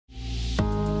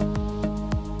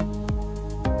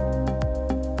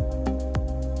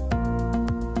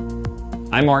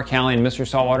I'm Mark Callie in Mr.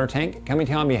 Saltwater Tank, coming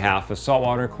to you on behalf of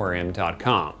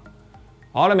SaltwaterAquarium.com.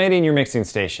 Automating your mixing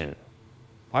station.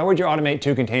 Why would you automate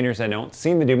two containers that don't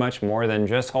seem to do much more than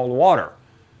just hold water?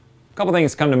 A couple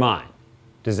things come to mind: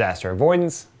 disaster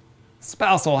avoidance,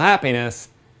 spousal happiness,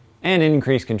 and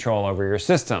increased control over your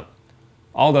system.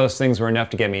 All those things were enough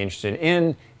to get me interested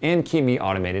in and keep me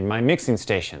automating my mixing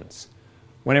stations.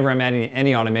 Whenever I'm adding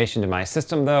any automation to my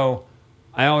system, though,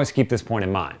 I always keep this point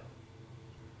in mind.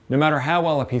 No matter how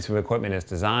well a piece of equipment is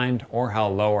designed or how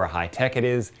low or high tech it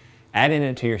is, adding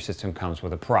it to your system comes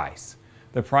with a price.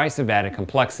 The price of added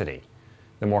complexity.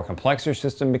 The more complex your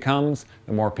system becomes,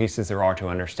 the more pieces there are to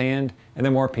understand, and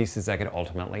the more pieces that could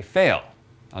ultimately fail.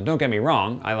 Now, don't get me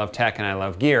wrong, I love tech and I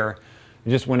love gear.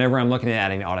 Just whenever I'm looking at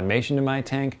adding automation to my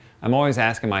tank, I'm always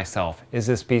asking myself, is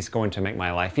this piece going to make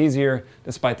my life easier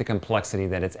despite the complexity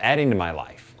that it's adding to my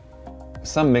life?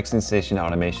 Some mixing station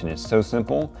automation is so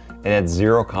simple, it adds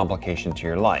zero complication to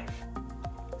your life.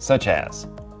 Such as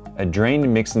a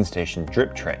drain mixing station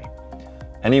drip tray.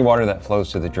 Any water that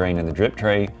flows to the drain in the drip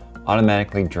tray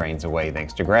automatically drains away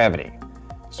thanks to gravity.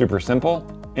 Super simple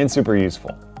and super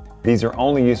useful. These are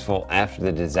only useful after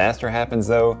the disaster happens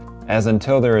though, as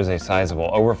until there is a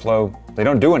sizable overflow, they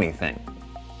don't do anything.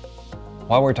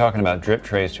 While we're talking about drip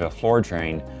trays to a floor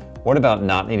drain, what about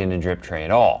not needing a drip tray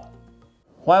at all?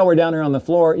 While we're down here on the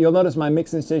floor, you'll notice my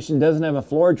mixing station doesn't have a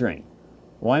floor drain.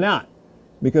 Why not?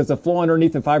 Because the flow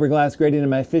underneath the fiberglass grating in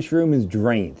my fish room is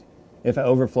drained. If I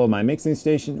overflow my mixing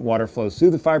station, water flows through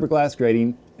the fiberglass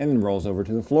grating and then rolls over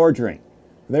to the floor drain.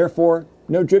 Therefore,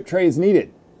 no drip tray is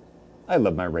needed. I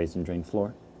love my raise and drain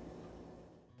floor.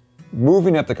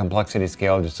 Moving up the complexity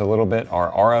scale just a little bit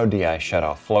are RODI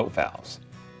shutoff float valves.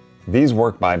 These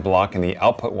work by blocking the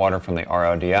output water from the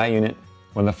RODI unit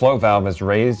when the float valve is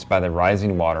raised by the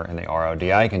rising water in the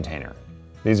RODI container.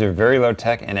 These are very low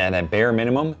tech, and at a bare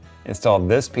minimum, install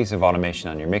this piece of automation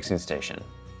on your mixing station.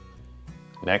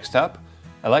 Next up,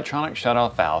 electronic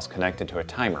shutoff valves connected to a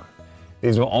timer.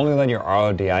 These will only let your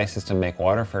RODI system make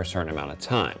water for a certain amount of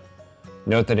time.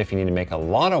 Note that if you need to make a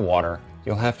lot of water,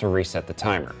 you'll have to reset the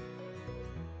timer.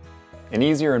 An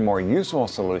easier and more useful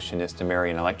solution is to marry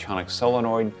an electronic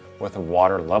solenoid with a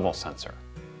water level sensor.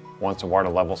 Once the water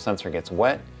level sensor gets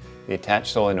wet, the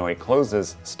attached solenoid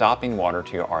closes, stopping water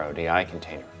to your RODI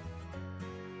container.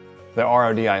 The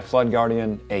RODI Flood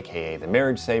Guardian, aka the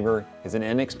Marriage Saver, is an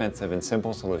inexpensive and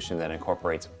simple solution that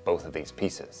incorporates both of these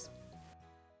pieces.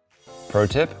 Pro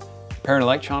tip: pair an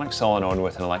electronic solenoid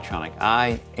with an electronic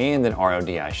eye and an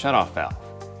RODI shutoff valve.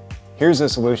 Here's a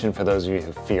solution for those of you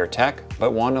who fear tech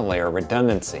but want a layer of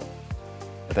redundancy.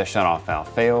 If the shutoff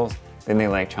valve fails, then the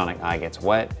electronic eye gets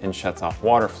wet and shuts off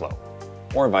water flow,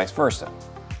 or vice versa.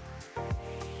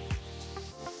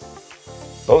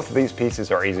 Both of these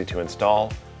pieces are easy to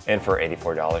install, and for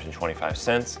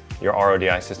 $84.25, your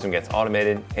RODI system gets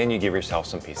automated and you give yourself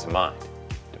some peace of mind.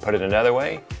 To put it another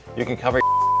way, you can cover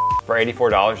for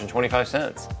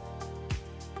 $84.25.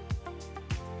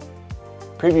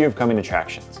 Preview of coming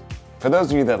attractions. For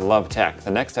those of you that love tech, the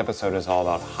next episode is all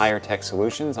about higher tech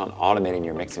solutions on automating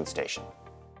your mixing station.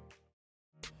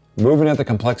 Moving up the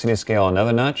complexity scale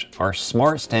another notch are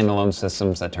smart standalone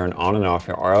systems that turn on and off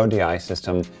your RODI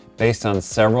system based on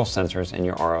several sensors in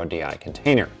your RODI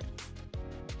container.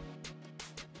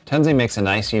 Tenzi makes a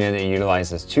nice unit that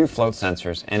utilizes 2 float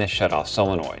sensors and a shutoff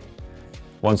solenoid.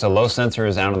 Once a low sensor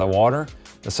is out of the water,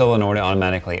 the solenoid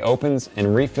automatically opens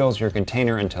and refills your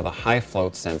container until the high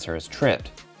float sensor is tripped.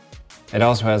 It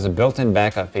also has a built-in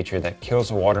backup feature that kills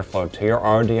the water flow to your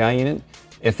RODI unit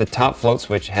if the top float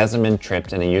switch hasn't been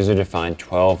tripped in a user-defined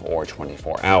 12 or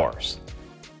 24 hours.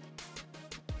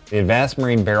 The Advanced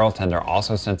Marine Barrel Tender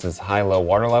also senses high-low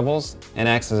water levels and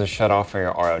acts as a shutoff for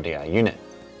your RODI unit.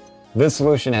 This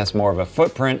solution has more of a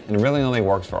footprint and really only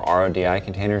works for RODI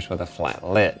containers with a flat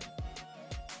lid.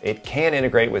 It can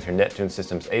integrate with your Neptune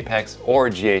Systems Apex or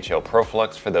GHL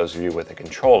ProFlux for those of you with a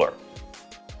controller.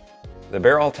 The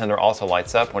barrel tender also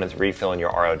lights up when it's refilling your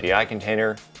RODI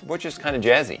container, which is kind of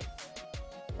jazzy.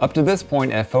 Up to this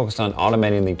point, I've focused on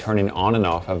automating the turning on and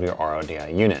off of your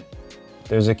RODI unit.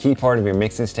 There's a key part of your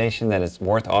mixing station that is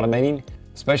worth automating,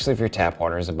 especially if your tap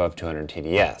water is above 200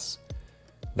 TDS.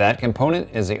 That component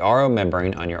is the RO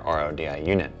membrane on your RODI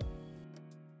unit.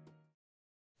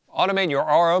 Automate your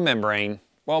RO membrane.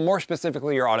 Well, more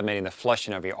specifically, you're automating the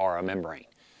flushing of your RO membrane.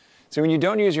 So when you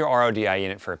don't use your RODI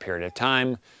unit for a period of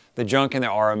time, the junk in the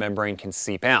RO membrane can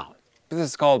seep out. This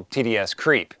is called TDS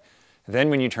creep. Then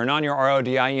when you turn on your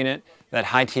RODI unit, that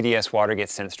high TDS water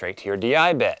gets sent straight to your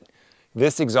DI bed.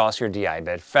 This exhausts your DI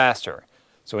bed faster.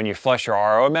 So when you flush your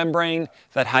RO membrane,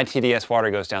 that high TDS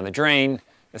water goes down the drain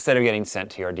instead of getting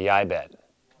sent to your DI bed.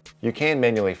 You can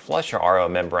manually flush your RO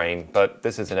membrane, but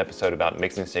this is an episode about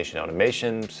mixing station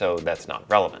automation, so that's not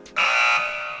relevant.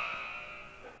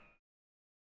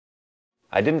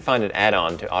 I didn't find an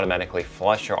add-on to automatically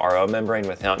flush your RO membrane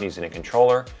without using a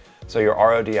controller, so your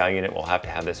RODI unit will have to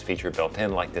have this feature built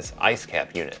in, like this ice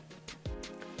cap unit.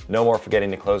 No more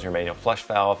forgetting to close your manual flush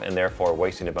valve and therefore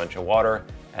wasting a bunch of water,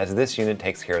 as this unit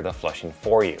takes care of the flushing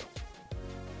for you.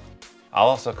 I'll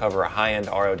also cover a high-end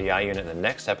RODI unit in the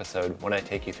next episode when I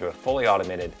take you through a fully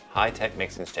automated, high-tech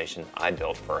mixing station I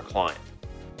built for a client.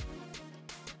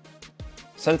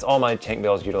 Since all my tank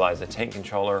builds utilize a tank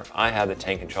controller, I have the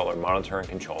tank controller monitor and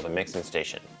control the mixing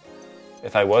station.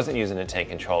 If I wasn't using a tank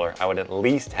controller, I would at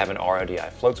least have an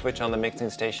RODI float switch on the mixing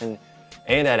station,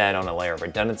 and I'd add on a layer of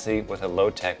redundancy with a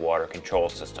low-tech water control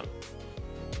system.